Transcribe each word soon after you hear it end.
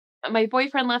My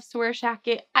boyfriend loves to wear a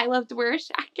shacket. I love to wear a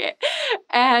shacket.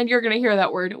 And you're going to hear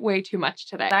that word way too much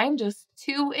today. I'm just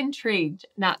too intrigued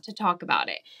not to talk about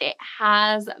it. It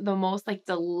has the most like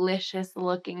delicious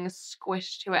looking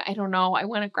squish to it. I don't know. I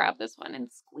want to grab this one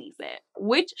and squeeze it.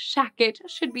 Which shacket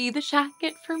should be the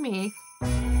shacket for me?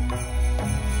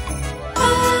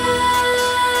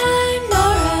 I'm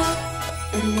Nora,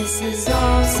 and this is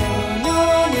also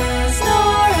known as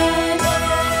Nora.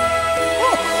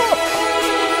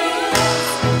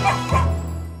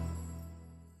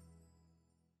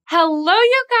 Hello,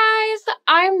 you guys.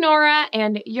 I'm Nora,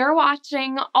 and you're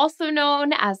watching, also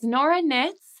known as Nora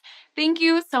Knits. Thank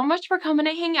you so much for coming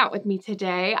to hang out with me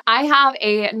today. I have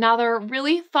another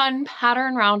really fun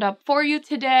pattern roundup for you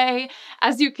today.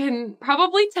 As you can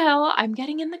probably tell, I'm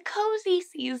getting in the cozy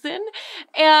season.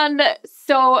 And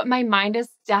so my mind is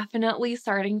definitely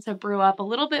starting to brew up a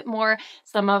little bit more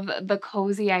some of the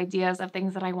cozy ideas of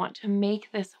things that I want to make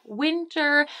this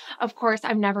winter. Of course,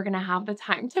 I'm never going to have the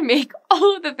time to make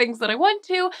all of the things that I want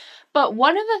to, but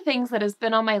one of the things that has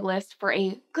been on my list for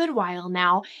a good while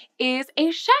now is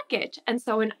a shacket. And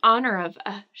so in honor of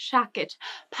a shacket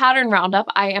pattern roundup,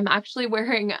 I am actually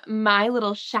wearing my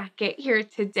little shacket here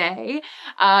today.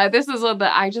 This is one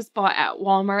that I just bought at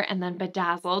Walmart and then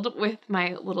bedazzled with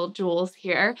my little jewels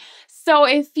here. So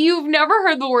if you've never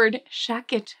heard the word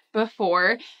shacket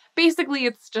before, basically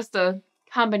it's just a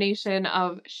combination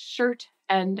of shirt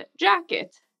and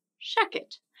jacket,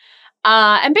 shacket.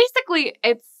 And basically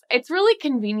it's really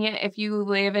convenient if you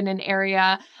live in an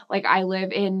area like I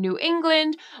live in New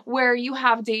England, where you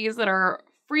have days that are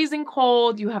freezing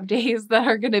cold, you have days that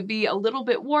are going to be a little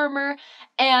bit warmer,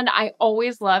 and I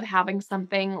always love having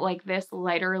something like this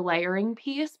lighter layering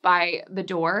piece by the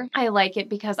door. I like it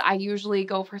because I usually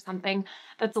go for something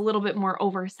that's a little bit more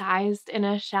oversized in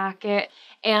a shacket,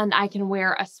 and I can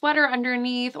wear a sweater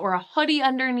underneath or a hoodie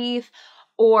underneath,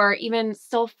 or even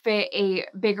still fit a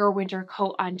bigger winter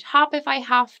coat on top if I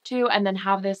have to, and then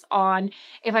have this on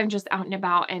if I'm just out and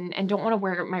about and don't want to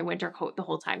wear my winter coat the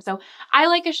whole time. So I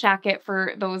like a shacket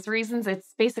for those reasons.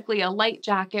 It's basically a light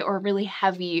jacket or really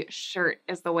heavy shirt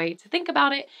is the way to think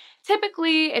about it.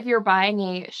 Typically, if you're buying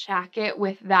a shacket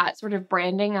with that sort of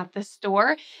branding at the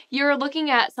store, you're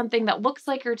looking at something that looks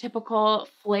like your typical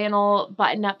flannel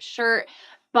button-up shirt,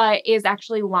 but is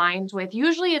actually lined with,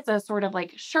 usually it's a sort of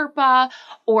like Sherpa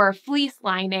or fleece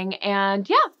lining. And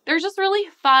yeah, they're just really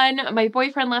fun. My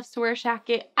boyfriend loves to wear a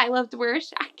shacket. I love to wear a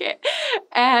shacket.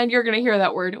 And you're going to hear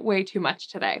that word way too much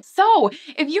today. So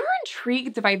if you're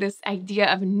intrigued by this idea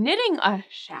of knitting a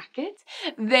shacket,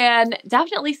 then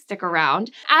definitely stick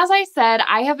around. As I said,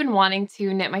 I have been wanting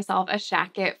to knit myself a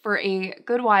shacket for a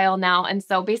good while now. And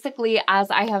so basically, as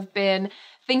I have been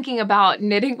thinking about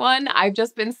knitting one, I've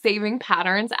just been saving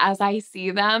patterns as I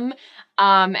see them.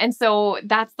 And so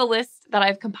that's the list that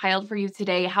I've compiled for you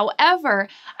today. However,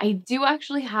 I do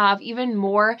actually have even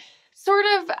more sort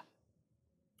of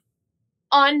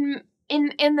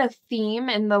in the theme,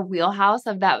 in the wheelhouse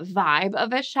of that vibe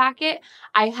of a shacket.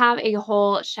 I have a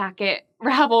whole shacket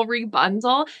Ravelry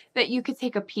bundle that you could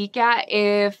take a peek at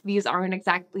if these aren't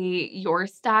exactly your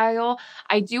style.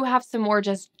 I do have some more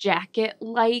just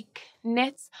jacket-like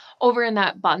knits over in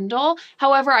that bundle.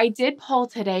 However, I did pull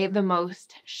today the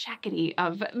most shackety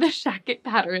of the shacket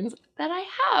patterns that I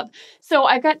have. So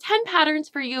I've got 10 patterns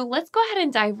for you. Let's go ahead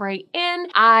and dive right in.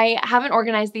 I haven't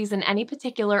organized these in any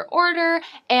particular order,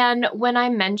 and when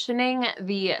I'm mentioning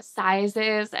the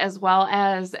sizes as well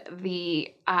as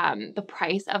the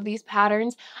price of these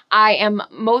patterns, I am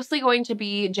mostly going to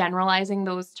be generalizing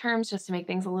those terms just to make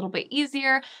things a little bit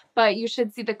easier, but you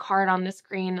should see the card on the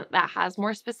screen that has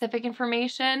more specific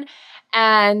information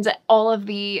and all of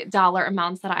the dollar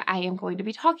amounts that I am going to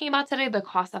be talking about today. The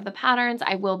cost of the patterns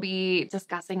I will be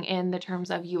discussing in the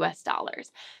terms of US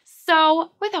dollars.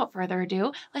 So without further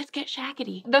ado, let's get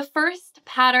shackety. The first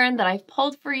pattern that I've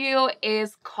pulled for you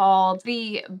is called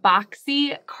the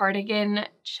Boxy Cardigan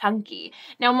Chunky.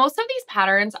 Now, most of these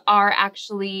patterns are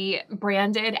actually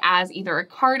branded as either a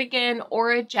cardigan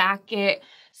or a jacket,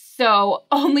 so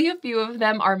only a few of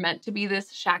them are meant to be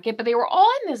this shacket, but they were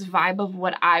all in this vibe of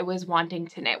what I was wanting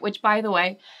to knit, which, by the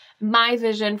way, my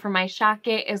vision for my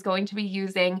shacket is going to be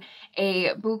using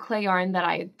a boucle yarn that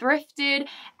I thrifted,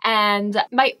 and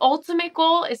my ultimate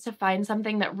goal is to find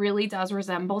something that really does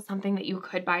resemble something that you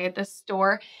could buy at the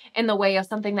store in the way of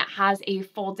something that has a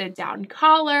folded down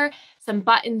collar, some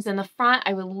buttons in the front.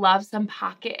 I would love some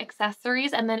pocket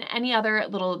accessories, and then any other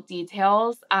little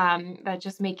details that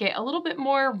just make it a little bit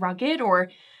more rugged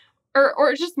or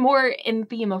just more in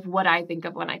theme of what I think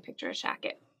of when I picture a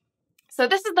shacket. So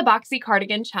this is the Boxy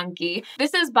Cardigan Chunky.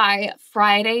 This is by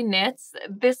Friday Knits.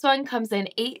 This one comes in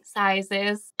 8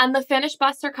 sizes, and the finished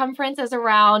bust circumference is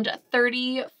around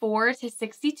 34 to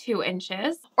 62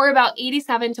 inches, or about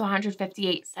 87 to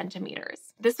 158 centimeters.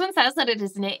 This one says that it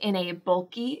is knit in a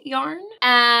bulky yarn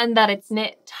and that it's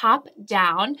knit top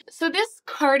down. So this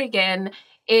cardigan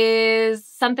is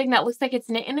something that looks like it's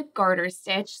knit in a garter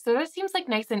stitch. So this seems like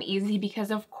nice and easy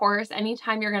because, of course,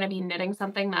 anytime you're going to be knitting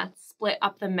something that's split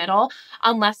up the middle,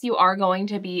 unless you are going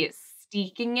to be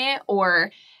steeking it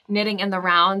or knitting in the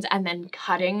round and then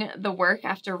cutting the work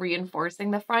after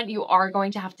reinforcing the front, you are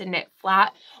going to have to knit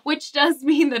flat, which does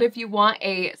mean that if you want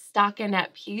a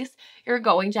stockinette piece, you're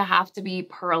going to have to be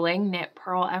purling, knit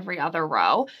purl every other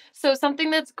row. So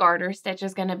something that's garter stitch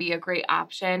is going to be a great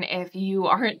option. If you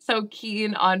aren't so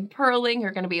keen on purling,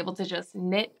 you're going to be able to just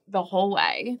knit the whole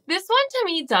way. This one to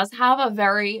me does have a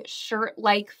very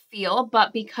shirt-like feel,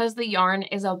 but because the yarn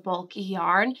is a bulky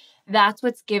yarn, that's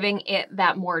what's giving it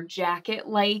that more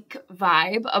jacket-like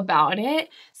vibe about it.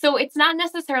 So it's not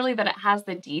necessarily that it has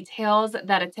the details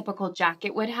that a typical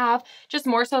jacket would have, just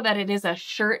more so that it is a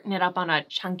shirt knit up on a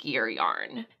chunkier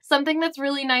yarn. Something that's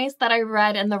really nice that I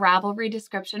read in the Ravelry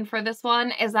description for this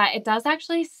one is that it does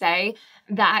actually say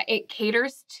that it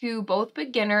caters to both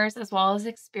beginners as well as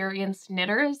experienced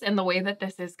knitters in the way that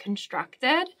this is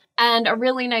constructed. And a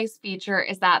really nice feature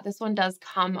is that this one does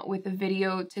come with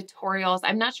video tutorials.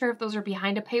 I'm not sure if those are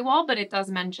behind a paywall, but it does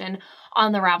mention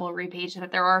on the Ravelry page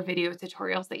that there are video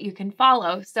tutorials that you can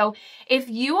follow. So if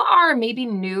you are maybe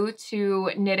new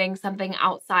to knitting something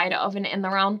outside of an in the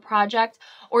round project,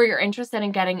 or you're interested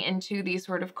in getting into these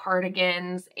sort of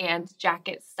cardigans and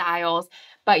jacket styles,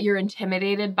 but you're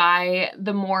intimidated by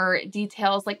the more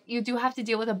details, like you do have to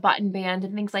deal with a button band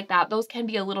and things like that, those can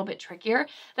be a little bit trickier,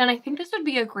 then I think this would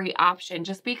be a great option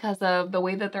just because of the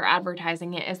way that they're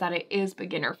advertising it is that it is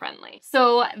beginner friendly.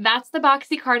 So that's the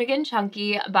Boxy Cardigan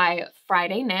Chunky by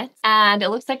Friday Knits, and it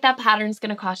looks like that pattern is going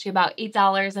to cost you about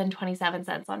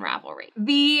 $8.27 on Ravelry.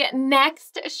 The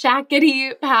next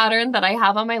Shackety pattern that I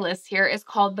have on my list here is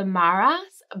called the Maras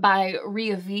by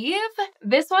Revive.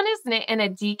 This one is knit in a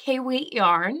DK weight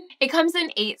yarn. It comes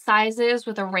in 8 sizes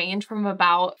with a range from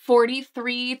about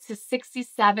 43 to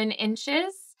 67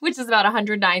 inches, which is about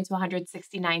 109 to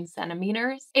 169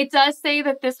 centimeters. It does say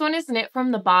that this one is knit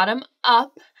from the bottom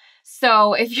up.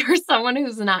 So if you're someone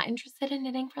who's not interested in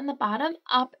knitting from the bottom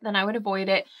up, then I would avoid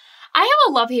it. I have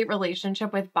a love-hate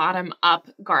relationship with bottom-up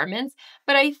garments,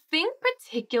 but I think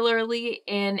particularly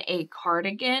in a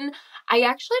cardigan, I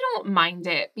actually don't mind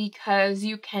it because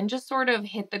you can just sort of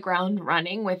hit the ground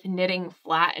running with knitting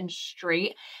flat and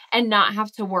straight and not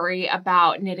have to worry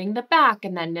about knitting the back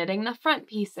and then knitting the front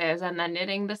pieces and then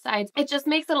knitting the sides. It just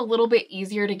makes it a little bit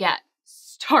easier to get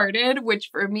started, which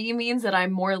for me means that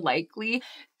I'm more likely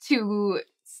to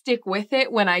stick with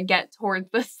it when I get towards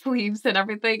the sleeves and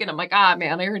everything. And I'm like, ah,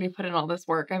 man, I already put in all this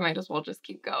work. I might as well just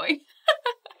keep going.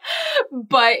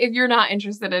 But if you're not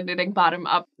interested in knitting bottom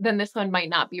up, then this one might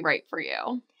not be right for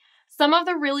you. Some of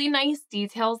the really nice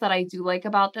details that I do like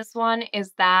about this one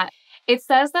is that it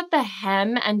says that the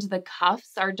hem and the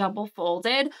cuffs are double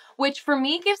folded, which for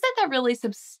me gives it that really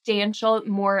substantial,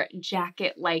 more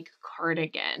jacket-like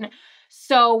cardigan.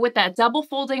 So with that double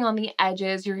folding on the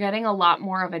edges, you're getting a lot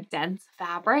more of a dense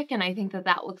fabric, and I think that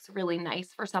that looks really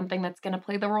nice for something that's going to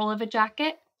play the role of a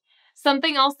jacket.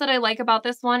 Something else that I like about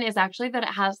this one is actually that it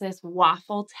has this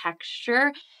waffle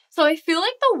texture. So I feel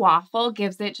like the waffle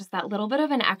gives it just that little bit of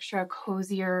an extra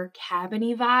cozier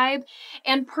cabiny vibe.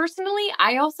 And personally,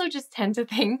 I also just tend to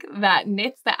think that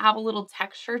knits that have a little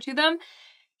texture to them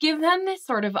give them this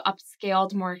sort of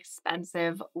upscaled, more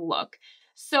expensive look.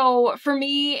 So for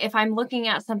me, if I'm looking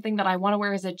at something that I want to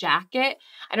wear as a jacket,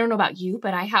 I don't know about you,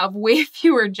 but I have way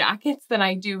fewer jackets than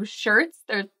I do shirts.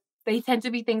 They tend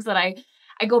to be things that I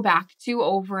go back to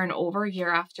over and over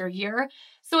year after year.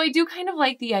 So I do kind of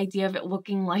like the idea of it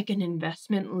looking like an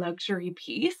investment luxury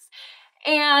piece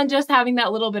and just having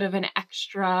that little bit of an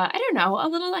extra, I don't know, a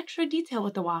little extra detail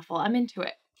with the waffle. I'm into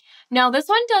it. Now this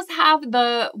one does have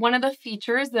one of the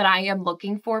features that I am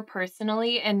looking for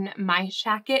personally in my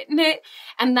Shacket knit,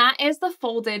 and that is the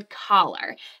folded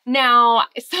collar. Now,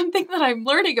 something that I'm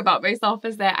learning about myself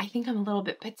is that I think I'm a little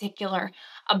bit particular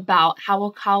about how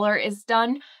a collar is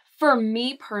done. For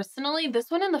me personally, this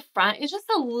one in the front is just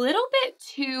a little bit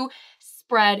too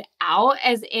spread out,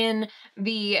 as in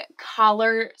the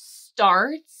collar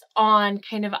starts on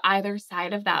kind of either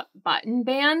side of that button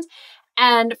band.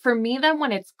 And for me then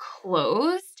when it's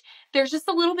closed, there's just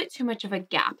a little bit too much of a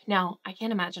gap. Now, I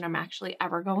can't imagine I'm actually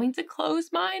ever going to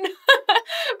close mine,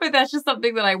 but that's just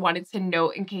something that I wanted to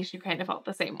note in case you kind of felt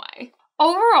the same way.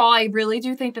 Overall, I really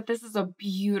do think that this is a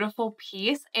beautiful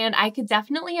piece, and I could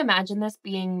definitely imagine this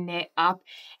being knit up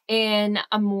in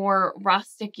a more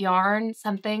rustic yarn,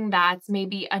 something that's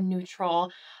maybe a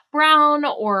neutral brown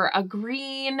or a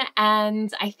green,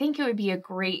 and I think it would be a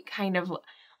great kind of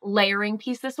layering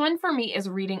piece. This one for me is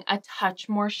reading a touch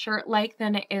more shirt-like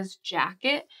than it is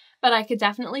jacket, but I could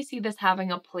definitely see this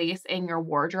having a place in your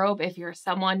wardrobe if you're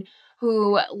someone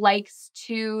who likes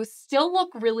to still look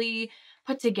really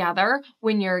put together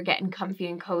when you're getting comfy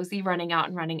and cozy, running out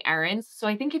and running errands. So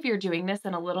I think if you're doing this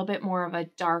in a little bit more of a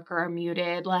darker,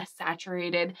 muted, less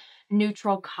saturated,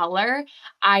 neutral color,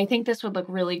 I think this would look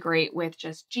really great with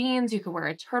just jeans. You could wear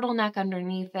a turtleneck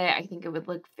underneath it. I think it would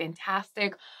look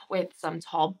fantastic with some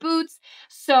tall boots.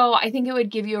 So I think it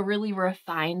would give you a really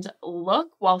refined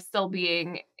look while still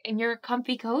being in your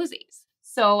comfy cozies.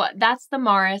 So that's the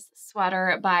Morris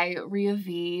sweater by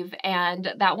Revive,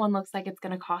 and that one looks like it's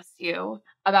going to cost you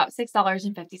about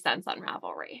 $6.50 on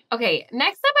Ravelry. Okay,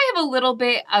 next up I have a little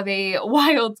bit of a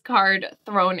wild card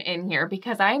thrown in here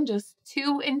because I'm just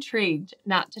too intrigued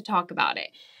not to talk about it.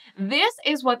 This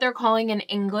is what they're calling in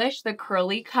English the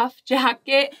curly cuff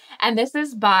jacket, and this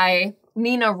is by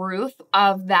Nina Ruth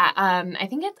of that, I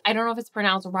don't know if it's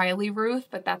pronounced Riley Ruth,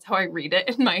 but that's how I read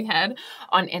it in my head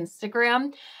on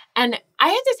Instagram. And I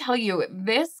have to tell you,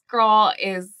 this girl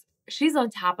she's on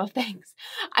top of things.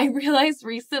 I realized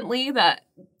recently that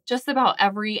just about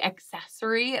every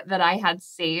accessory that I had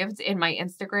saved in my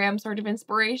Instagram sort of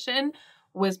inspiration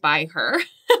was by her.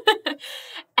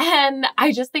 And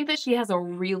I just think that she has a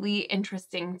really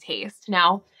interesting taste.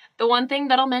 Now, the one thing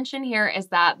that I'll mention here is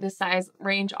that the size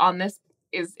range on this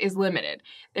is limited.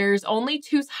 There's only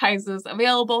 2 sizes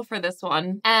available for this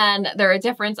one, and they're a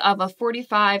difference of a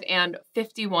 45 and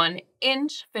 51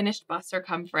 inch finished bust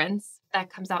circumference. That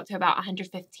comes out to about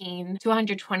 115 to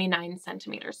 129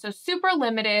 centimeters. So super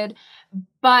limited,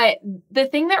 but the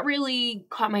thing that really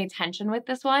caught my attention with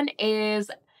this one is,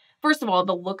 first of all,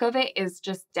 the look of it is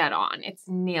just dead on. It's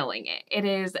nailing it. It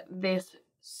is this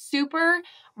super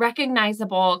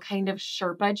recognizable kind of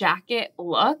Sherpa jacket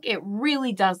look. It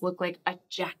really does look like a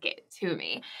jacket to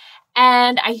me.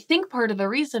 And I think part of the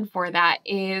reason for that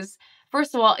is,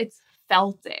 first of all, it's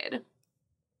felted.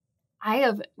 I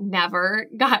have never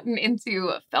gotten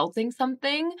into felting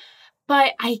something,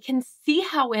 but I can see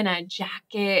how in a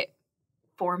jacket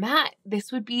format,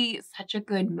 this would be such a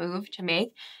good move to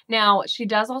make. Now, she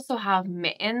does also have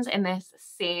mittens in this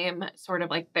same sort of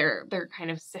like they're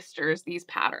kind of sisters, these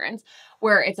patterns,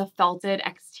 where it's a felted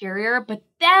exterior. But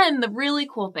then the really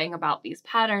cool thing about these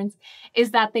patterns is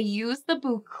that they use the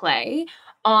boucle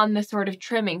on the sort of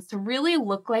trimmings to really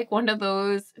look like one of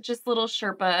those just little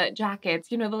Sherpa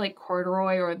jackets, you know, the like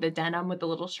corduroy or the denim with the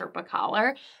little Sherpa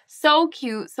collar. So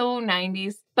cute, so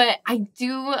 90s. But I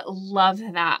do love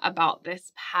that about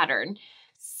this pattern.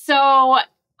 So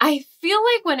I feel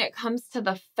like when it comes to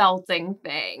the felting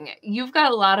thing, you've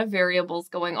got a lot of variables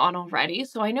going on already.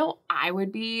 So I know I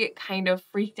would be kind of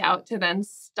freaked out to then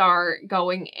start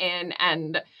going in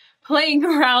and playing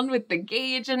around with the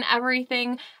gauge and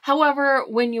everything. However,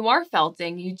 when you are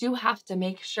felting, you do have to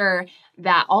make sure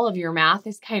that all of your math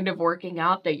is kind of working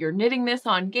out, that you're knitting this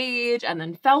on gauge and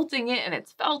then felting it and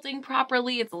it's felting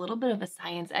properly. It's a little bit of a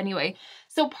science anyway.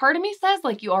 So part of me says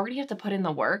like you already have to put in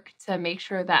the work to make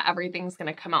sure that everything's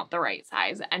going to come out the right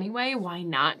size anyway. Why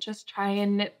not just try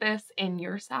and knit this in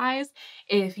your size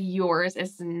if yours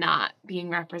is not being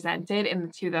represented in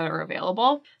the 2 that are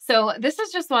available? So this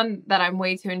is just one that I'm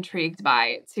way too intrigued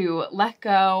by to let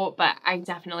go, but I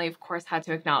definitely, of course, had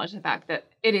to acknowledge the fact that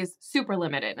it is super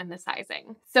limited in the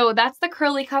sizing. So that's the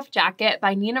curly cuff jacket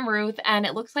by Nina Ruth, and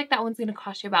it looks like that one's going to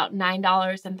cost you about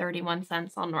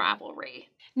 $9.31 on Ravelry.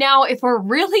 Now, if we're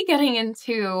really getting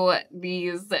into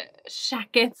these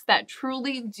shackets that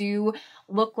truly do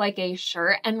look like a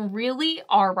shirt and really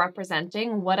are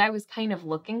representing what I was kind of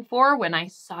looking for when I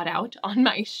sought out on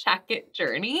my shacket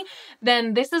journey,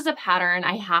 then this is a pattern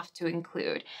I have to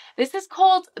include. This is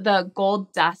called the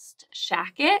Gold Dust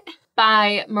Shacket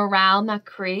by Morale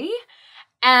McCree.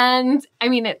 And I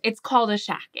mean, it's called a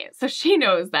shacket, so she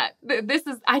knows that this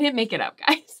is, I didn't make it up,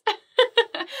 guys.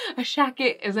 A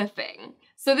shacket is a thing.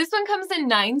 So this one comes in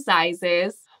 9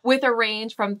 sizes with a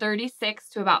range from 36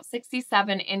 to about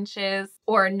 67 inches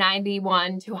or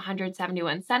 91 to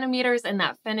 171 centimeters in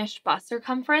that finished bust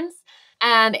circumference.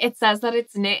 And it says that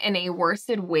it's knit in a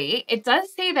worsted weight. It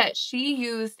does say that she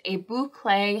used a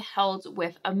boucle held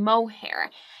with a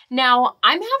mohair. Now,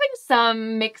 I'm having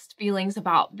some mixed feelings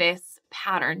about this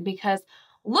pattern because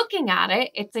looking at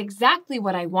it, it's exactly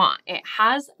what I want. It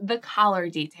has the collar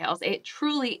details. It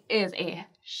truly is a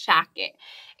Shacket.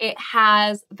 It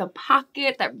has the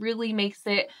pocket that really makes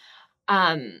it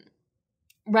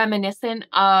reminiscent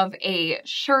of a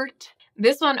shirt.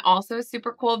 This one also is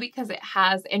super cool because it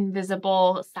has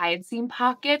invisible side seam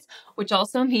pockets, which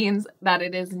also means that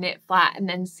it is knit flat and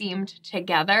then seamed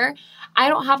together. I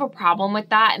don't have a problem with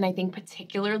that, and I think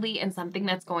particularly in something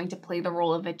that's going to play the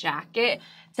role of a jacket,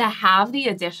 to have the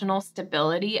additional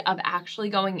stability of actually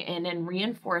going in and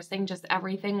reinforcing just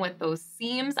everything with those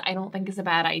seams, I don't think is a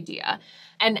bad idea.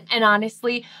 And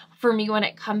honestly, for me, when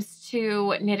it comes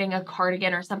to knitting a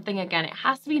cardigan or something, again, it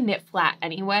has to be knit flat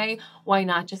anyway. Why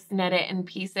not just knit it in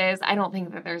pieces? I don't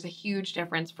think that there's a huge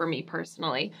difference for me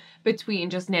personally between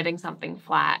just knitting something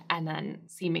flat and then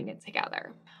seaming it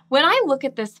together. When I look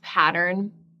at this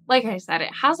pattern, like I said,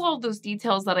 it has all those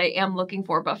details that I am looking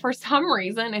for, but for some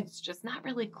reason, it's just not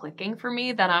really clicking for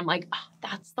me that I'm like, oh,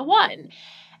 that's the one.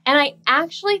 And I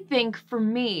actually think for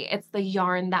me, it's the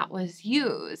yarn that was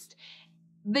used.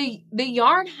 The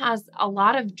yarn has a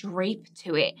lot of drape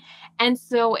to it. And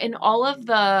so in all of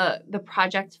the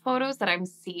project photos that I'm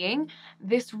seeing,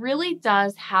 this really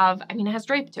does have, I mean, it has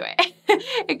drape to it.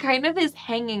 It kind of is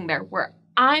hanging there where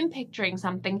I'm picturing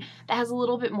something that has a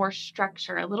little bit more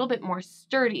structure, a little bit more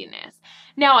sturdiness.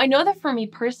 Now, I know that for me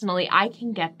personally, I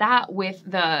can get that with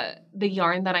the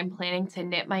yarn that I'm planning to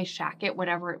knit my shacket,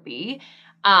 whatever it be.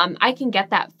 I can get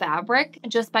that fabric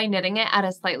just by knitting it at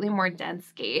a slightly more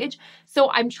dense gauge. So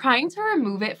I'm trying to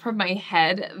remove it from my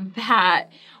head that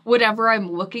whatever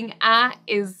I'm looking at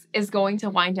is going to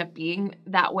wind up being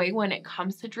that way when it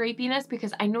comes to drapiness,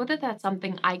 because I know that that's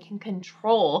something I can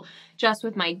control just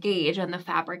with my gauge and the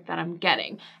fabric that I'm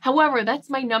getting. However, that's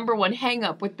my number one hang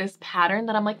up with this pattern,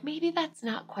 that I'm like, maybe that's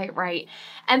not quite right.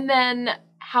 And then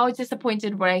how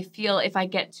disappointed would I feel if I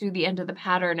get to the end of the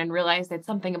pattern and realize it's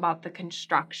something about the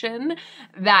construction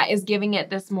that is giving it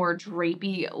this more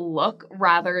drapey look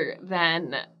rather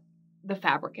than the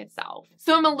fabric itself.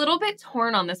 So I'm a little bit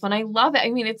torn on this one. I love it.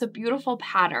 I mean, it's a beautiful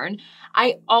pattern.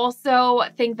 I also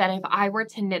think that if I were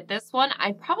to knit this one,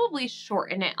 I'd probably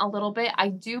shorten it a little bit. I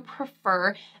do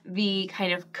prefer the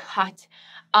kind of cut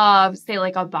of, say,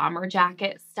 like a bomber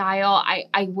jacket style.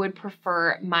 I would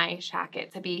prefer my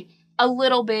shacket to be a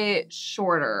little bit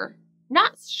shorter,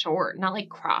 not short, not like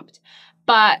cropped,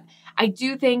 but I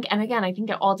do think, and again, I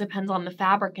think it all depends on the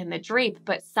fabric and the drape,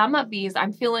 but some of these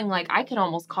I'm feeling like I could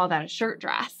almost call that a shirt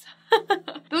dress.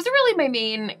 Those are really my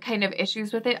main kind of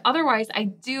issues with it. Otherwise, I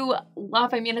do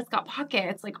love, I mean, it's got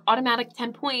pockets, like automatic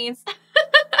 10 points.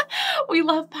 We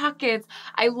love pockets.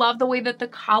 I love the way that the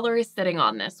collar is sitting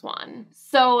on this one.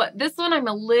 So this one I'm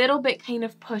a little bit kind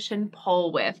of push and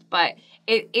pull with, but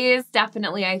it is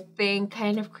definitely, I think,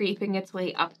 kind of creeping its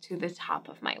way up to the top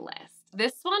of my list.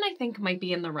 This one I think might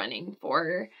be in the running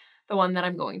for the one that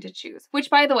I'm going to choose, which,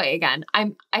 by the way, again,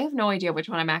 I have no idea which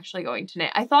one I'm actually going to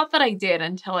knit. I thought that I did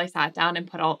until I sat down and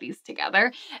put all these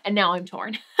together, and now I'm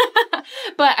torn.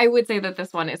 But I would say that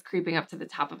this one is creeping up to the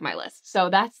top of my list. So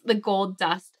that's the Gold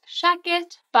Dust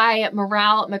Shacket by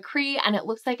Morale McCree, and it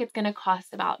looks like it's going to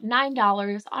cost about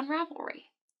 $9 on Ravelry.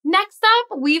 Next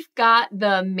up, we've got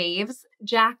the Mave's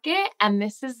jacket, and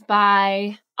this is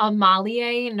by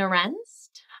Amalie Norenst.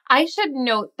 I should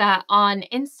note that on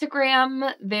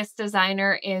Instagram, this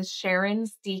designer is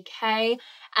Sharon's DK,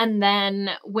 and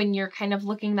then when you're kind of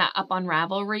looking that up on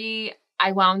Ravelry,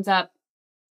 I wound up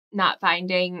not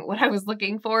finding what I was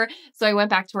looking for. So I went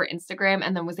back to her Instagram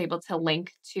and then was able to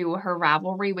link to her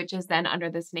Ravelry, which is then under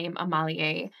this name,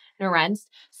 Amalie Norenst.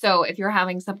 So if you're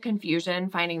having some confusion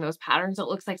finding those patterns, it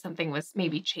looks like something was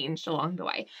maybe changed along the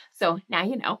way. So now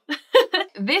you know.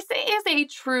 This is a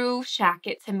true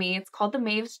shacket to me. It's called the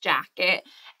Mave's jacket.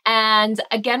 And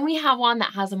again, we have one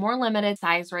that has a more limited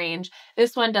size range.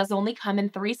 This one does only come in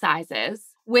 3 sizes,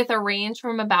 with a range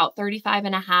from about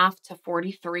 35.5 to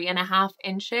 43.5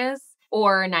 inches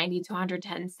or 90 to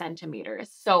 110 centimeters.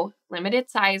 So limited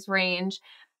size range,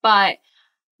 but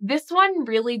this one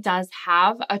really does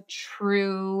have a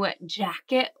true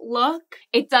jacket look.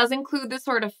 It does include the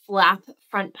sort of flap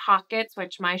front pockets,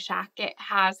 which my shacket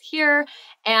has here,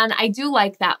 and I do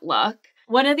like that look.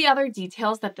 One of the other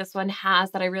details that this one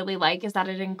has that I really like is that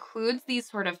it includes these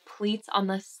sort of pleats on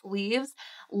the sleeves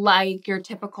like your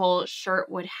typical shirt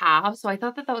would have. So I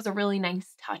thought that that was a really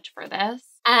nice touch for this.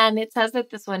 And it says that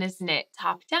this one is knit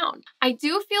top down. I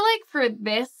do feel like for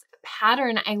this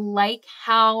pattern, I like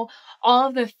how all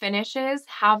of the finishes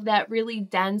have that really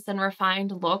dense and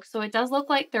refined look. So it does look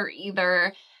like they're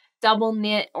either double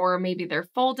knit or maybe they're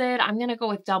folded. I'm going to go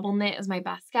with double knit as my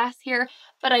best guess here,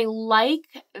 but I like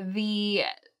the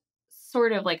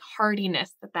sort of like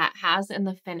hardiness that has in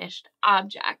the finished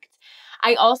object.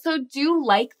 I also do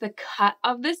like the cut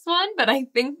of this one, but I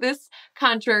think this,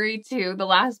 contrary to the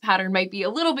last pattern, might be a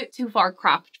little bit too far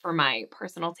cropped for my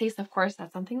personal taste. Of course,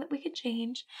 that's something that we could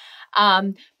change.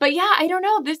 But yeah, I don't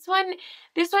know. This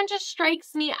one just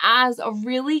strikes me as a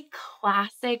really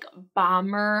classic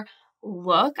bomber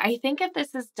look. I think if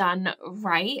this is done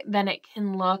right, then it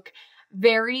can look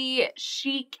very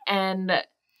chic and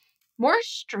more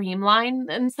streamlined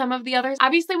than some of the others.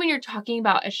 Obviously, when you're talking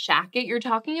about a shacket, you're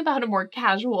talking about a more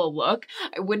casual look.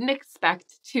 I wouldn't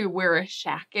expect to wear a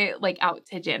shacket like out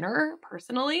to dinner,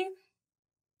 personally.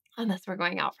 Unless we're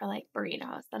going out for like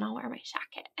burritos, then I'll wear my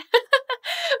shacket.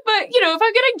 But, you know, if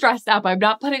I'm getting dressed up, I'm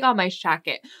not putting on my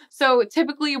shacket. So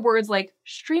typically words like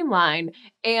streamline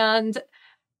and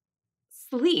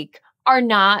sleek are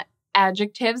not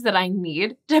adjectives that I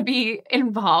need to be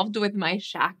involved with my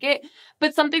shacket.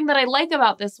 But something that I like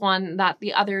about this one that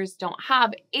the others don't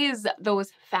have is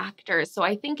those factors. So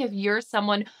I think if you're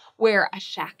someone where a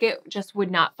shacket just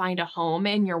would not find a home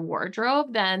in your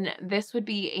wardrobe, then this would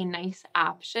be a nice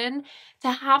option to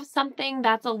have something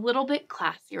that's a little bit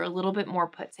classier, a little bit more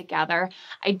put together.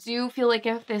 I do feel like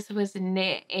if this was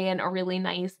knit in a really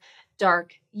nice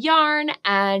dark yarn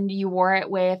and you wore it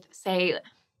with, say,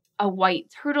 a white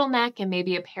turtleneck and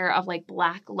maybe a pair of like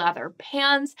black leather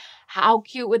pants, how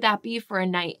cute would that be for a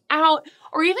night out?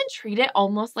 Or even treat it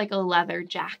almost like a leather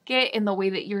jacket in the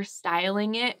way that you're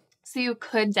styling it. So you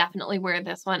could definitely wear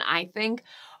this one, I think,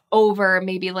 over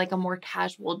maybe like a more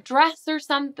casual dress or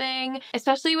something,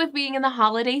 especially with being in the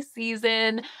holiday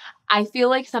season. I feel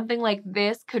like something like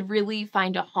this could really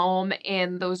find a home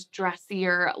in those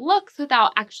dressier looks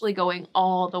without actually going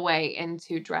all the way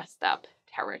into dressed up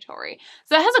territory.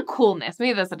 So it has a coolness.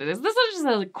 Maybe that's what it is. This one just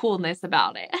has a coolness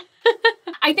about it.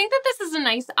 I think that this is a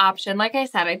nice option. Like I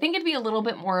said, I think it'd be a little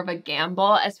bit more of a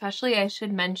gamble, especially I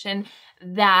should mention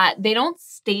that they don't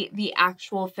state the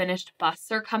actual finished bust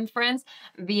circumference.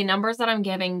 The numbers that I'm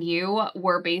giving you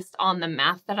were based on the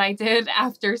math that I did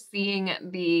after seeing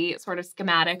the sort of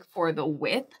schematic for the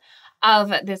width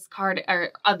of this card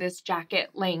or of this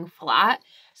jacket laying flat.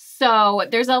 So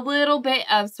there's a little bit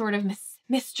of sort of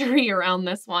mystery around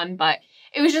this one, but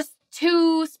it was just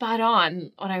too spot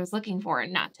on what I was looking for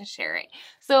and not to share it.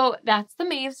 So that's the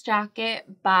Mave's jacket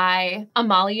by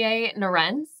Amalie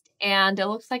Lorenz. And it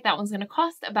looks like that one's going to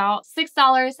cost about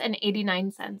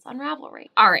 $6.89 on Ravelry.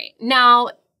 All right. Now,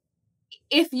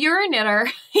 if you're a knitter,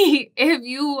 if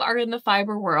you are in the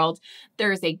fiber world,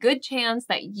 there's a good chance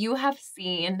that you have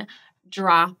seen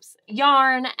Drops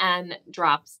Yarn and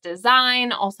Drops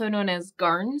Design, also known as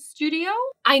Garn Studio.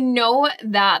 I know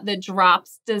that the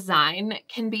Drops design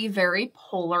can be very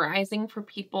polarizing for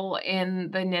people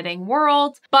in the knitting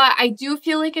world, but I do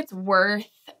feel like it's worth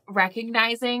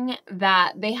recognizing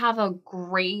that they have a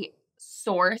great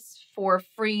source for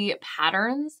free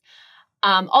patterns,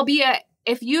 albeit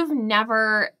if you've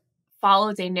never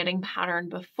followed a knitting pattern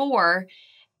before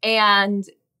and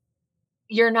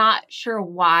you're not sure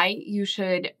why you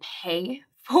should pay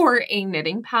for a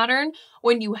knitting pattern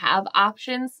when you have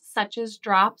options such as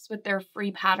Drops with their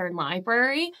free pattern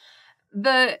library.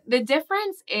 The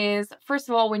difference is, first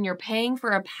of all, when you're paying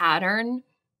for a pattern,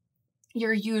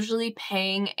 you're usually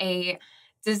paying a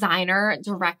designer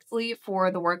directly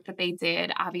for the work that they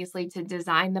did, obviously to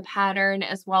design the pattern,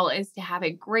 as well as to have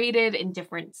it graded in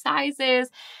different sizes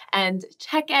and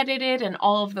check edited and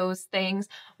all of those things.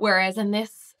 Whereas in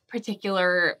this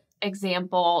particular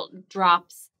example,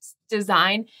 Drops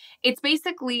Design, it's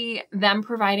basically them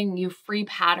providing you free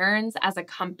patterns as a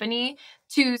company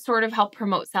to sort of help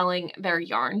promote selling their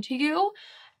yarn to you.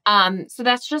 So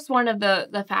that's just one of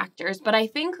the factors. But I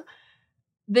think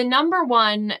the number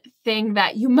one thing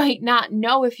that you might not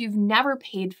know if you've never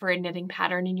paid for a knitting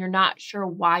pattern and you're not sure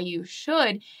why you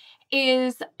should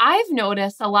is I've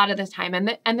noticed a lot of the time,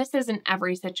 and this isn't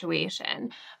every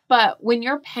situation, but when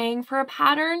you're paying for a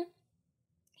pattern,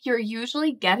 you're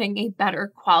usually getting a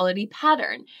better quality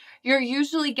pattern. You're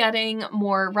usually getting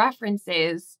more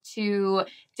references to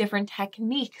different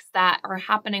techniques that are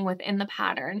happening within the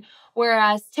pattern.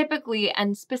 Whereas typically,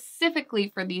 and specifically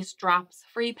for these Drops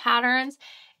free patterns,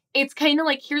 it's kind of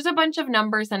like, here's a bunch of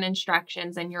numbers and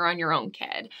instructions and you're on your own,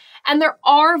 kid. And there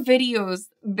are videos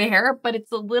there, but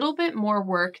it's a little bit more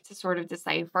work to sort of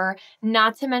decipher,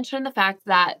 not to mention the fact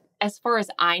that, as far as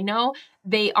I know,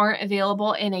 they aren't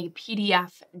available in a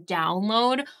PDF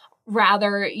download.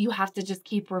 Rather, you have to just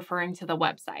keep referring to the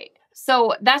website.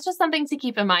 So that's just something to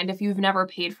keep in mind if you've never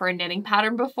paid for a knitting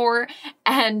pattern before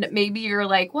and maybe you're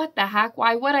like, what the heck?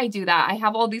 Why would I do that? I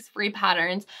have all these free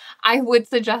patterns. I would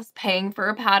suggest paying for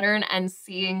a pattern and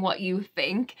seeing what you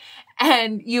think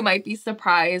And you might be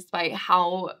surprised by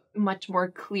how much more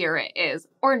clear it is,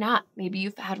 or not. Maybe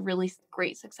you've had really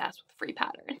great success with free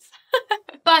patterns.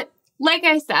 But like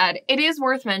I said, it is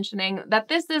worth mentioning that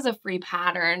this is a free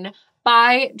pattern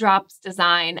by Drops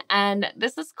Design, and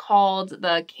this is called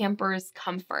the Camper's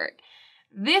Comfort.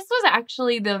 This was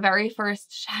actually the very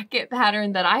first Shacket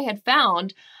pattern that I had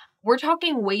found. We're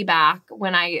talking way back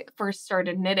when I first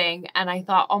started knitting, and I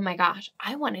thought, oh my gosh,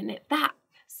 I want to knit that.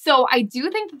 So I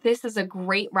do think that this is a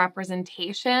great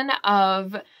representation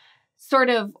of sort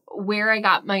of where I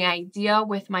got my idea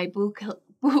with my blue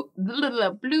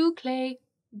clay,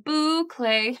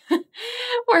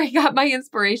 where I got my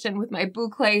inspiration with my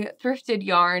boucle thrifted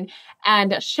yarn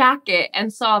and Shacket,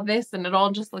 and saw this and it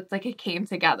all just looked like it came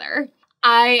together.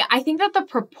 I think that the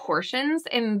proportions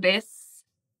in this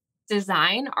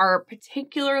design are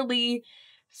particularly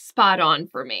spot on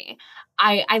for me.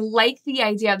 I like the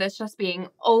idea of this just being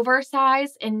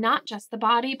oversized, and not just the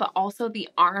body, but also the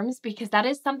arms, because that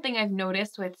is something I've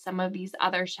noticed with some of these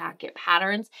other Shacket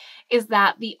patterns, is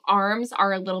that the arms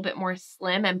are a little bit more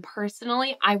slim. And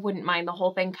personally, I wouldn't mind the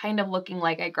whole thing kind of looking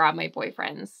like I grabbed my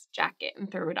boyfriend's jacket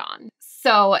and threw it on.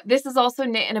 So this is also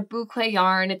knit in a boucle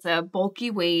yarn. It's a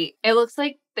bulky weight. It looks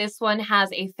like this one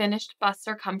has a finished bust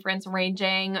circumference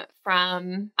ranging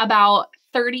from about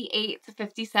 38 to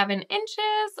 57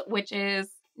 inches, which is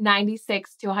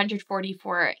 96 to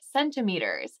 144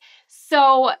 centimeters.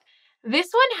 So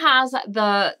this one has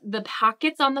the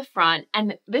pockets on the front,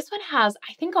 and this one has,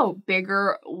 I think, a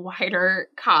bigger, wider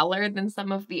collar than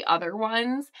some of the other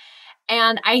ones.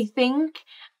 And I think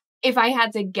if I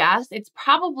had to guess, it's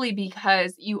probably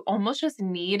because you almost just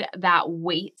need that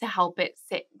weight to help it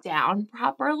sit down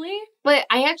properly. But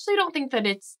I actually don't think that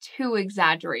it's too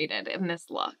exaggerated in this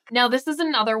look. Now, this is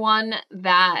another one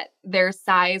that their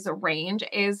size range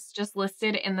is just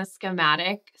listed in the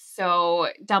schematic, so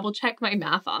double check my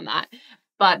math on that.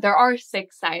 But there are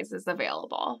 6 sizes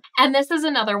available. And this is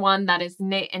another one that is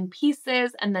knit in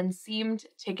pieces and then seamed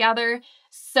together.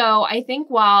 So I think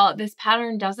while this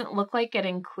pattern doesn't look like it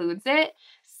includes it,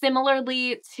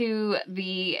 similarly to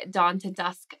the Dawn to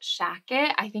Dusk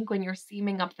Shacket, I think when you're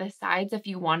seaming up the sides, if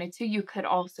you wanted to, you could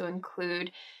also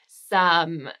include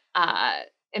some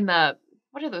in the,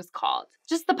 what are those called?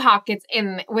 Just the pockets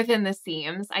within the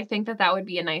seams. I think that that would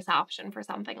be a nice option for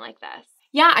something like this.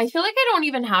 Yeah, I feel like I don't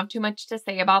even have too much to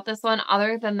say about this one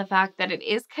other than the fact that it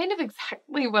is kind of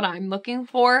exactly what I'm looking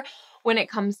for when it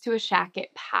comes to a Shacket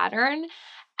pattern.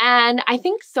 And I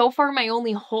think so far my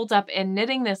only holdup in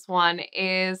knitting this one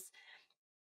is,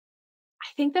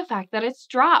 I think, the fact that it's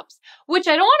drops, which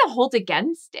I don't want to hold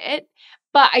against it,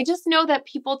 but I just know that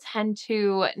people tend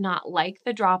to not like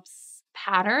the drops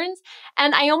patterns,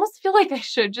 and I almost feel like I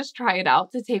should just try it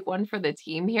out to take one for the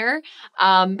team here.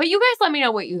 But you guys let me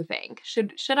know what you think.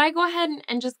 Should I go ahead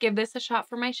and just give this a shot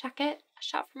for my Shacket? A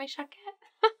shot for my Shacket?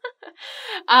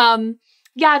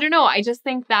 Yeah, I don't know. I just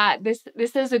think that this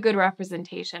is a good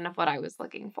representation of what I was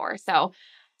looking for. So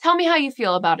tell me how you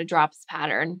feel about a drops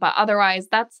pattern. But otherwise,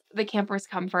 that's the Camper's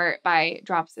Comfort by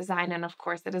Drops Design, and of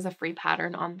course, it is a free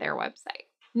pattern on their website.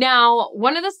 Now,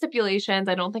 one of the stipulations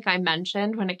I don't think I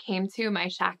mentioned when it came to my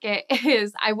Shacket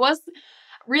is I was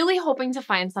really hoping to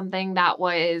find something that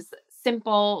was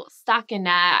simple,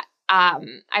 stockinette. I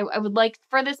would like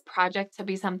for this project to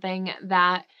be something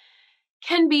that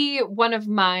can be one of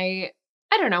my,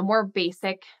 I don't know, more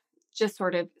basic, just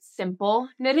sort of simple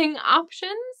knitting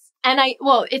options. And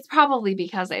well, it's probably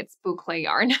because it's boucle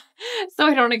yarn. So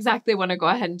I don't exactly want to go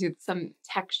ahead and do some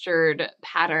textured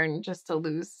pattern just to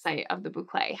lose sight of the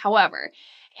boucle. However,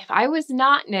 if I was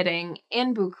not knitting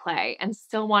in boucle and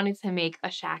still wanted to make a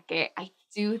Shacket, I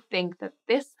do think that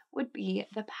this would be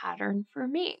the pattern for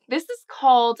me. This is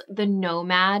called the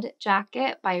Nomad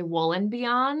jacket by Wool and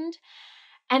Beyond.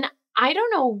 And I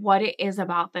don't know what it is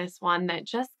about this one that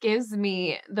just gives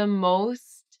me the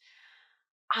most,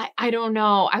 I don't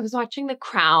know. I was watching The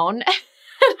Crown, and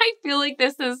I feel like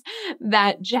this is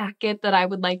that jacket that I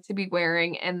would like to be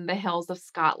wearing in the hills of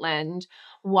Scotland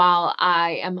while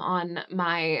I am on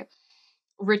my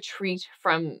retreat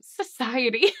from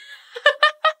society.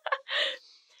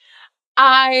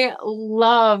 I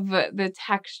love the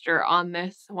texture on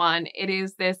this one. It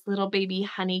is this little baby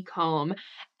honeycomb,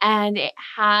 and it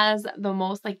has the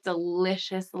most like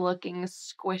delicious looking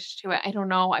squish to it. I don't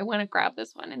know. I want to grab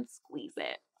this one and squeeze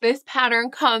it. This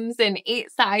pattern comes in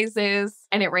 8 sizes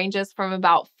and it ranges from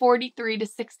about 43 to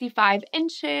 65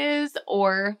 inches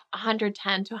or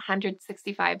 110 to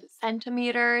 165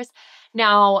 centimeters.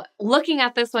 Now, looking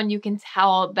at this one, you can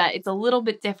tell that it's a little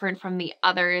bit different from the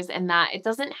others in that it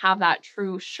doesn't have that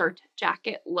true shirt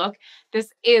jacket look.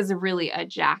 This is really a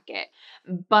jacket,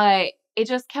 but it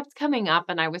just kept coming up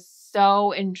and I was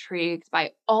so intrigued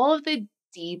by all of the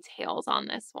details on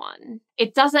this one.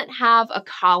 It doesn't have a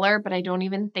collar, but I don't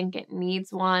even think it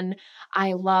needs one.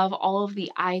 I love all of the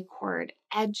I-cord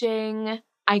edging.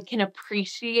 I can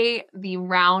appreciate the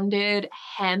rounded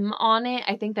hem on it.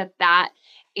 I think that that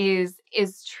is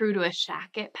true to a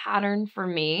Shacket pattern for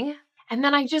me. And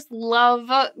then I just love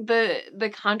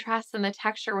the contrast and the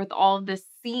texture with all of the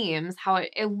seams, how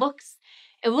it looks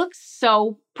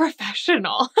so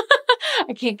professional.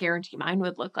 I can't guarantee mine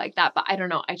would look like that, but I don't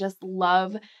know. I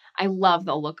love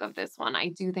the look of this one. I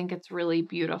do think it's really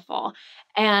beautiful.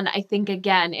 And I think,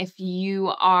 again, if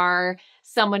you are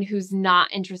someone who's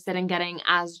not interested in getting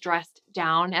as dressed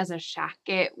down as a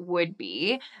Shacket would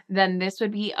be, then this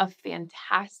would be a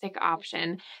fantastic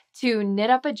option to knit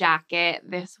up a jacket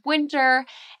this winter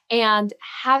and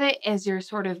have it as your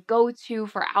sort of go-to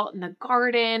for out in the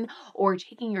garden or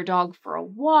taking your dog for a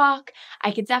walk.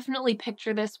 I could definitely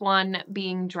picture this one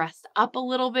being dressed up a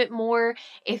little bit more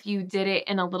if you did it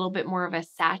in a little bit more of a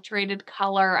saturated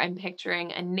color. I'm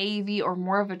picturing a navy or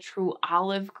more of a true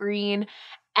olive green,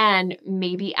 and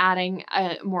maybe adding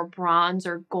a more bronze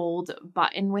or gold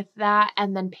button with that,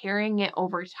 and then pairing it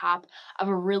over top of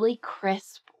a really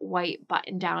crisp white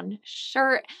button-down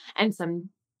shirt and some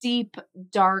deep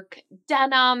dark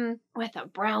denim with a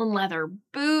brown leather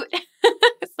boot,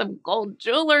 some gold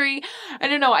jewelry. I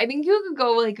don't know. I think you could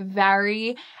go like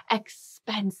very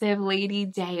expensive lady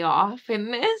day off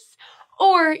in this,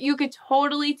 or you could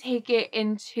totally take it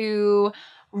into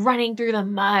running through the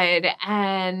mud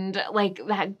and like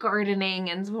that gardening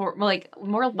and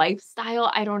more lifestyle.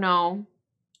 I don't know.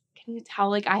 Can you tell?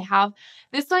 Like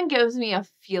this one gives me a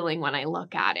feeling when I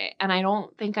look at it, and I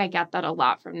don't think I get that a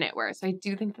lot from knitwear. So I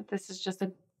do think that this is just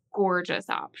a gorgeous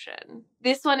option.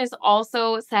 This one is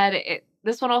also said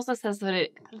this one also says that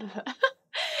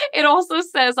it also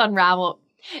says on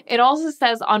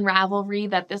Ravelry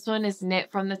that this one is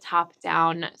knit from the top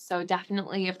down. So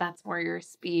definitely if that's more your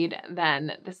speed,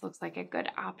 then this looks like a good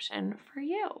option for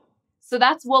you. So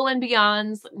that's Wool &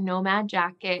 Beyond's Nomad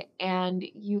jacket, and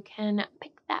you can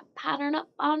pick that pattern up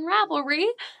on Ravelry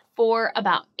for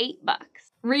about $8.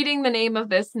 Reading the name of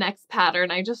this next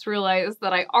pattern, I just realized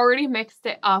that I already mixed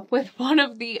it up with one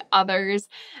of the others.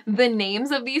 The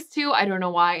names of these two, I don't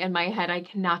know why in my head I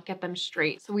cannot get them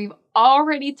straight. So we've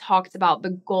already talked about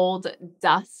the Gold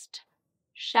Dust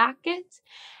Shacket,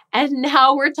 and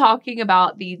now we're talking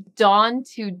about the Dawn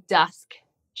to Dusk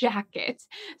jacket.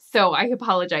 So I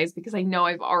apologize because I know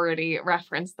I've already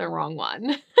referenced the wrong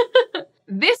one.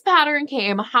 This pattern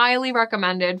came highly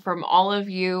recommended from all of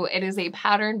you. It is a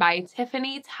pattern by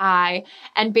Tiffany Ty.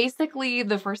 And basically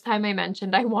the first time I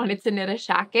mentioned I wanted to knit a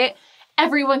Shacket,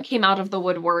 everyone came out of the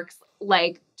woodworks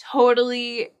like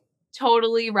totally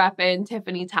repping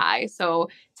Tiffany Ty. So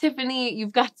Tiffany,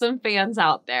 you've got some fans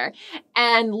out there.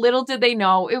 And little did they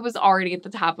know it was already at the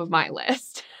top of my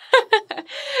list.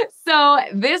 So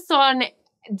this one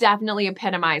definitely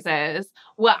epitomizes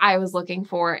what I was looking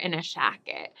for in a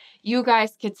Shacket. You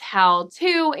guys could tell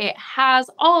too, it has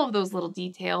all of those little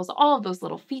details, all of those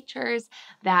little features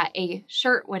that a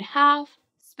shirt would have.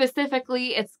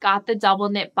 Specifically, it's got the double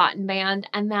knit button band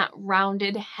and that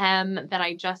rounded hem that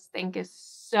I just think is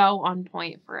so on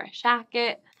point for a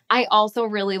Shacket. I also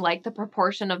really like the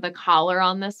proportion of the collar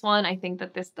on this one. I think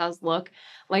that this does look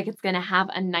like it's going to have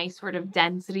a nice sort of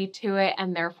density to it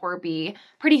and therefore be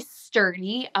pretty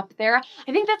sturdy up there.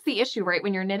 I think that's the issue, right?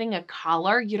 When you're knitting a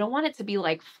collar, you don't want it to be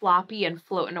like floppy and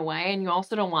floating away, and you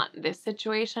also don't want this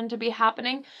situation to be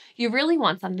happening. You really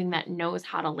want something that knows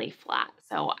how to lay flat.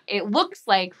 So it looks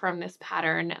like from this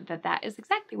pattern that that is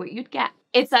exactly what you'd get.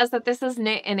 It says that this is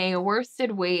knit in a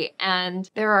worsted weight and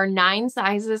there are 9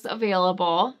 sizes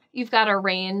available. You've got a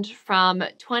range from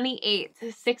 28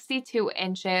 to 62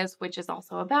 inches, which is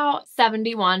also about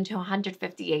 71 to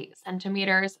 158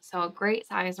 centimeters. So a great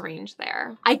size range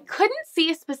there. I couldn't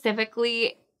see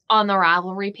specifically on the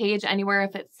Ravelry page anywhere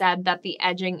if it said that the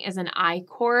edging is an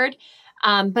I-cord.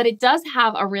 But it does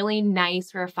have a really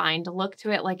nice refined look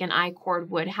to it like an I-cord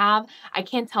would have. I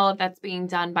can't tell if that's being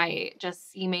done by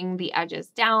just seaming the edges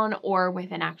down or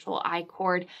with an actual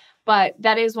I-cord, but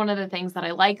that is one of the things that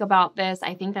I like about this.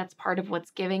 I think that's part of what's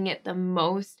giving it the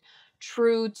most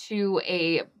true to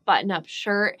a button-up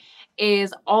shirt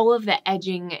is all of the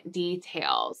edging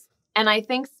details. And I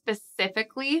think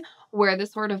specifically where the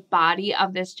sort of body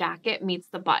of this jacket meets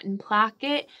the button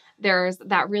placket, there's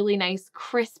that really nice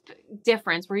crisp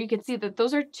difference where you can see that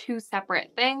those are two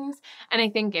separate things. And I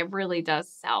think it really does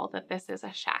sell that this is a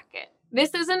Shacket.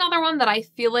 This is another one that I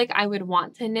feel like I would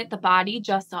want to knit the body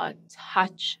just a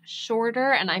touch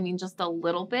shorter, and I mean just a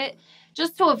little bit,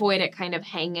 just to avoid it kind of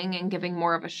hanging and giving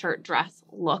more of a shirt dress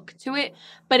look to it.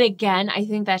 But again, I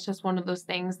think that's just one of those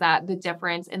things that the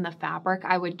difference in the fabric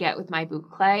I would get with my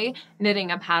boucle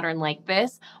knitting a pattern like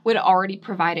this would already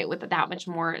provide it with that much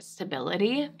more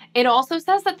stability. It also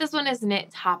says that this one is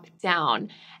knit top down.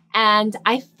 And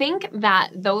I think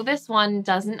that though this one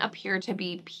doesn't appear to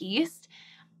be pieced,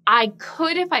 I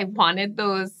could, if I wanted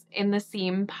those in the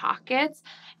seam pockets,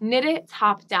 knit it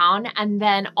top down, and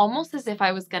then almost as if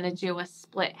I was going to do a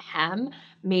split hem,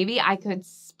 maybe I could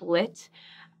split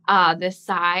the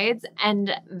sides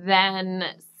and then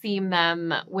seam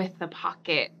them with the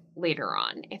pocket later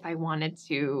on if I wanted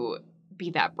to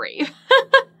be that brave.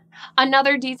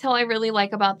 Another detail I really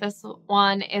like about this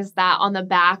one is that on the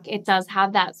back, it does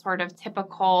have that sort of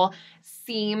typical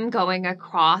seam going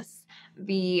across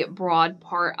the broad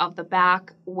part of the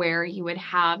back where you would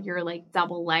have your like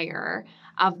double layer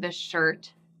of the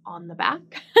shirt on the back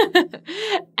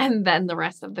and then the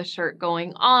rest of the shirt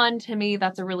going on. To me,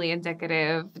 that's a really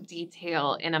indicative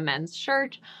detail in a men's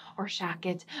shirt or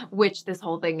shacket, which this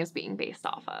whole thing is being based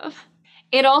off of.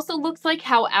 It also looks like,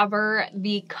 however,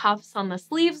 the cuffs on the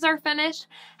sleeves are finished,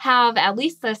 have at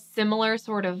least a similar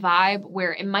sort of vibe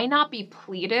where it might not be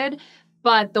pleated,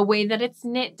 but the way that it's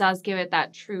knit does give it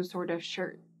that true sort of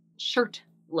shirt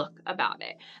look about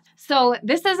it. So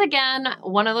this is, again,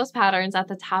 one of those patterns at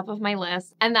the top of my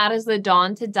list, and that is the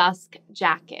Dawn to Dusk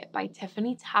jacket by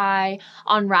Tiffany Tai.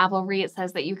 On Ravelry, it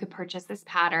says that you could purchase this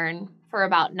pattern for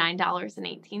about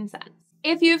 $9.18.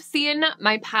 If you've seen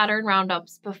my pattern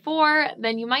roundups before,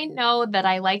 then you might know that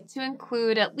I like to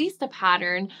include at least a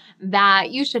pattern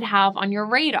that you should have on your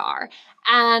radar.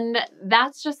 And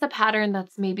that's just a pattern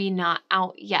that's maybe not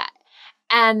out yet.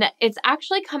 And it's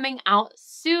actually coming out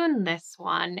soon, this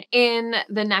one, in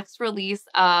the next release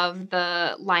of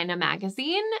the Lina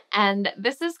magazine. And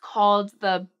this is called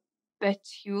the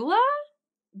Betula?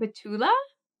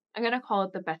 I'm going to call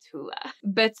it the Betula.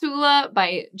 Betula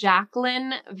by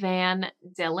Jacqueline Van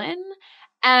Dillen.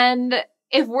 And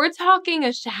if we're talking a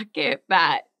shacket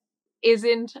that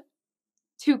isn't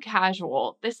too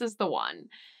casual, this is the one.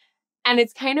 And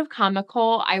it's kind of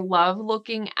comical. I love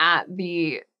looking at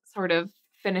the sort of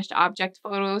finished object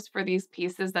photos for these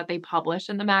pieces that they publish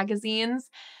in the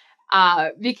magazines.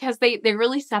 Because they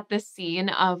really set the scene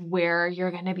of where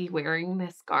you're going to be wearing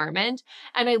this garment.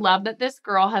 And I love that this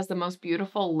girl has the most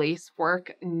beautiful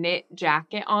lacework knit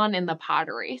jacket on in the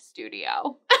pottery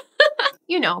studio.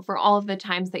 You know, for all of the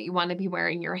times that you want to be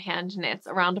wearing your hand knits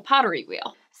around a pottery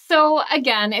wheel. So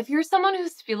again, if you're someone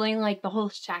who's feeling like the whole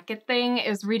shacket thing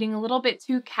is reading a little bit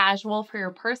too casual for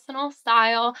your personal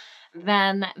style,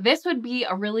 then this would be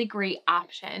a really great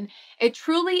option. It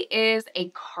truly is a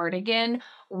cardigan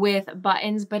with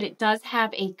buttons, but it does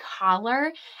have a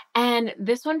collar, and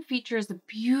this one features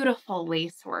beautiful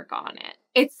lacework on it.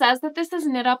 It says that this is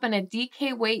knit up in a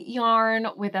DK weight yarn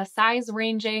with a size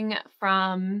ranging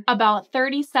from about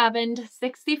 37 to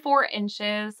 64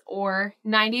 inches or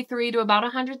 93 to about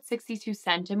 162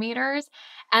 centimeters.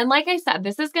 And like I said,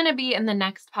 this is going to be in the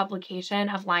next publication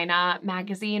of Lina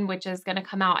magazine, which is going to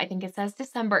come out, I think it says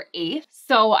December 8th.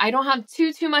 So I don't have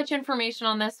too much information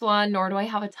on this one, nor do I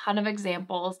have a ton of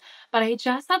examples, but I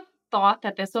just thought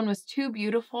that this one was too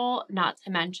beautiful not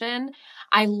to mention.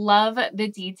 I love the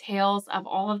details of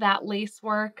all of that lace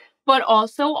work, but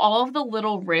also all of the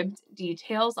little ribbed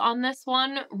details on this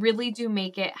one really do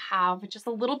make it have just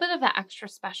a little bit of an extra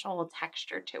special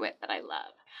texture to it that I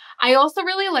love. I also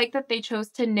really like that they chose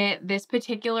to knit this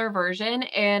particular version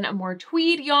in a more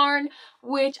tweed yarn,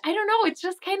 which I don't know, it's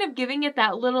just kind of giving it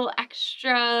that little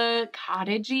extra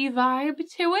cottagey vibe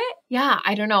to it. Yeah,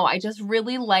 I don't know. I just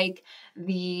really like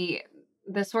the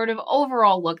sort of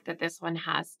overall look that this one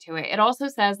has to it. It also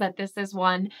says that this is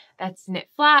one that's knit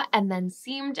flat and then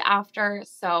seamed after,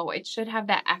 so it should have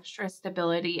that extra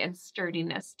stability and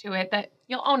sturdiness to it that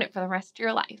you'll own it for the rest of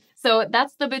your life. So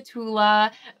that's the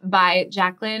Betula by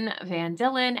Jacqueline Van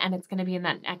Dillen, and it's going to be in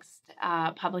that next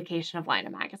publication of Lina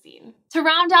magazine. To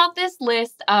round out this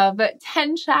list of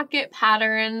 10 shacket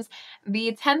patterns,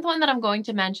 the 10th one that I'm going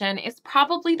to mention is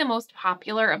probably the most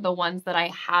popular of the ones that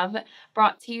I have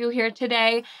brought to you here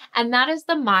today, and that is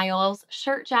the Miles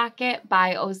shirt jacket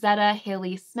by Ozetta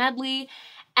Haley Smedley.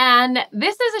 And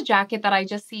this is a jacket that I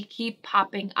just see keep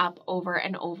popping up over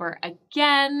and over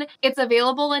again. It's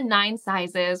available in 9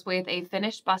 sizes with a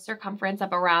finished bust circumference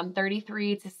of around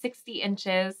 33 to 60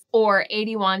 inches or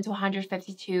 81 to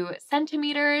 152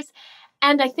 centimeters.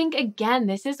 And I think, again,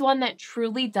 this is one that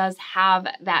truly does have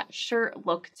that shirt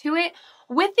look to it,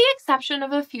 with the exception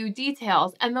of a few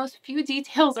details. And those few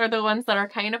details are the ones that are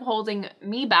kind of holding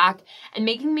me back and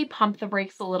making me pump the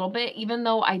brakes a little bit, even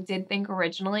though I did think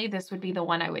originally this would be the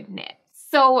one I would knit.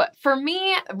 So for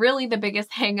me, really the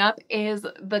biggest hang up is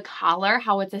the collar,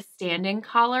 how it's a standing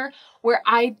collar, where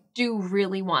I do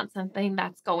really want something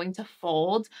that's going to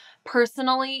fold.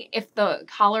 Personally, if the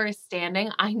collar is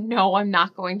standing, I know I'm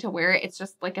not going to wear it. It's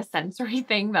just like a sensory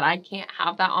thing that I can't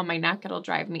have that on my neck. It'll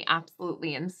drive me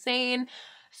absolutely insane.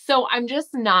 So I'm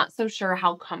just not so sure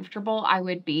how comfortable I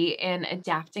would be in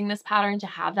adapting this pattern to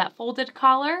have that folded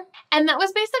collar. And that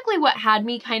was basically what had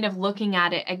me kind of looking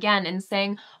at it again and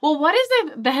saying, well, what is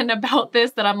it then about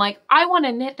this that I'm like, I want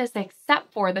to knit this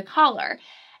except for the collar?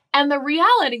 And the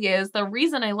reality is, the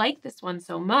reason I like this one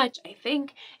so much, I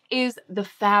think, is the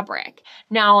fabric.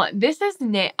 Now, this is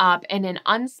knit up in an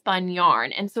unspun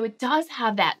yarn, and so it does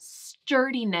have that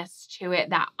sturdiness to it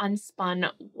that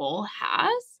unspun wool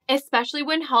has, especially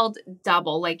when held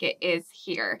double like it is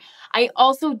here. I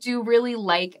also do really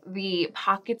like the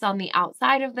pockets on the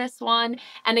outside of this one.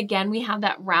 And again, we have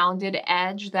that rounded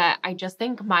edge that I just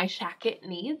think my Shacket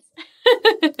needs.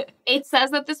 It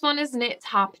says that this one is knit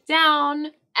top down.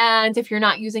 And if you're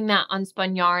not using that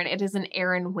unspun yarn, it is an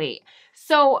Aran weight.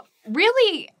 So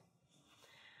really,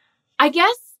 I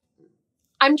guess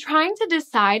I'm trying to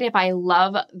decide if I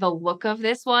love the look of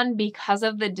this one because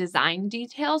of the design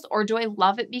details, or do I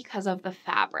love it because of the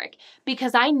fabric?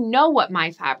 Because I know what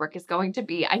my fabric is going to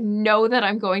be. I know that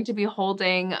I'm going to be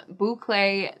holding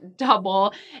boucle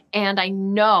double, and I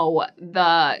know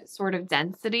the sort of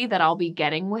density that I'll be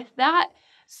getting with that.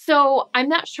 So I'm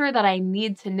not sure that I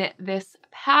need to knit this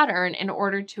pattern in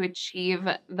order to achieve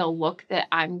the look that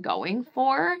I'm going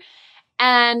for.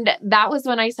 And that was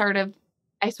when I sort of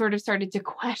started to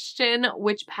question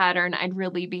which pattern I'd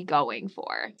really be going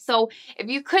for. So if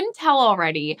you couldn't tell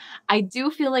already, I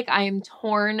do feel like I am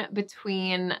torn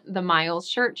between the Miles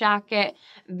shirt jacket,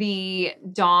 the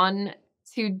Dawn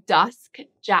to Dusk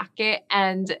jacket,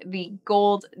 and the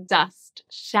Gold Dust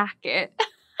Shacket.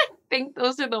 I think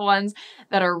those are the ones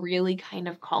that are really kind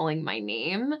of calling my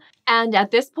name. And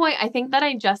at this point, I think that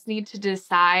I just need to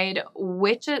decide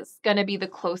which is going to be the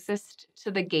closest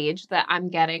to the gauge that I'm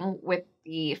getting with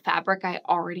the fabric I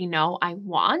already know I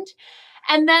want,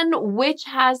 and then which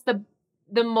has the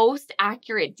most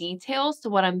accurate details to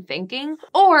what I'm thinking.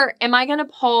 Or am I going to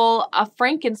pull a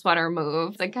Frankensweater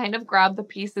move and kind of grab the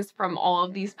pieces from all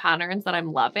of these patterns that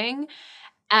I'm loving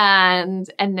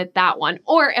and knit that one?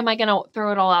 Or am I going to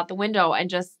throw it all out the window and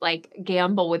just like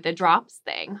gamble with the drops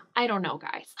thing? I don't know,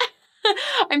 guys.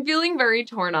 I'm feeling very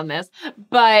torn on this,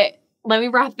 but let me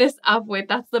wrap this up with,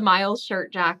 that's the Miles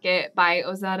shirt jacket by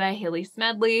Ozetta Haley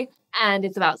Smedley, and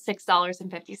it's about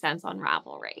 $6.50 on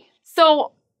Ravelry.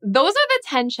 So those are the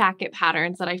 10 Shacket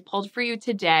patterns that I've pulled for you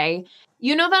today.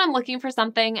 You know that I'm looking for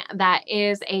something that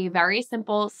is a very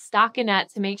simple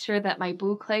stockinette to make sure that my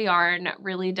boucle yarn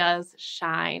really does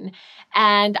shine.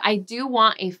 And I do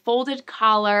want a folded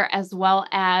collar as well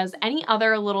as any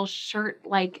other little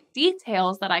shirt-like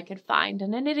details that I could find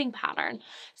in a knitting pattern.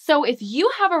 So if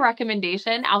you have a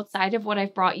recommendation outside of what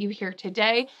I've brought you here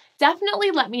today,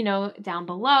 definitely let me know down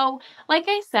below. Like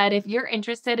I said, if you're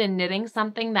interested in knitting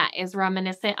something that is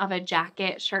reminiscent of a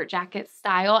jacket, shirt jacket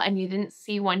style, and you didn't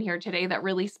see one here today that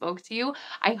really spoke to you,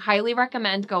 I highly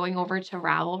recommend going over to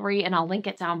Ravelry, and I'll link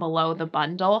it down below, the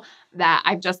bundle that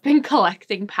I've just been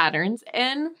collecting patterns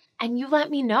in. And you let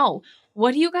me know,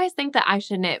 what do you guys think that I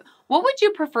should knit? What would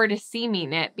you prefer to see me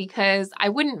knit? Because I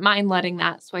wouldn't mind letting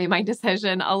that sway my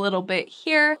decision a little bit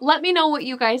here. Let me know what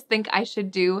you guys think I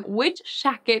should do. Which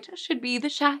Shacket should be the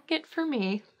Shacket for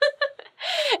me?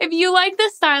 If you like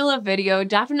this style of video,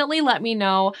 definitely let me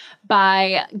know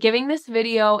by giving this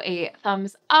video a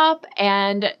thumbs up.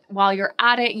 And while you're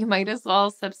at it, you might as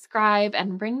well subscribe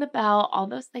and ring the bell, all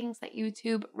those things that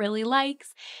YouTube really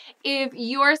likes. If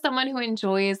you are someone who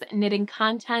enjoys knitting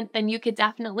content, then you could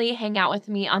definitely hang out with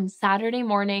me on Saturday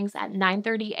mornings at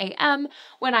 9:30 a.m.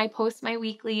 when I post my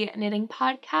weekly knitting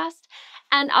podcast.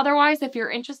 And otherwise, if you're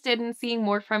interested in seeing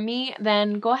more from me,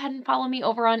 then go ahead and follow me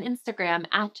over on Instagram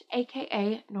at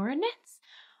aka Nora Knits.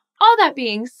 All that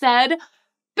being said,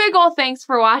 big ol' thanks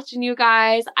for watching, you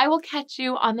guys. I will catch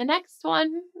you on the next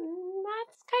one.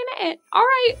 That's kind of it. All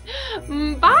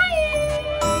right, bye.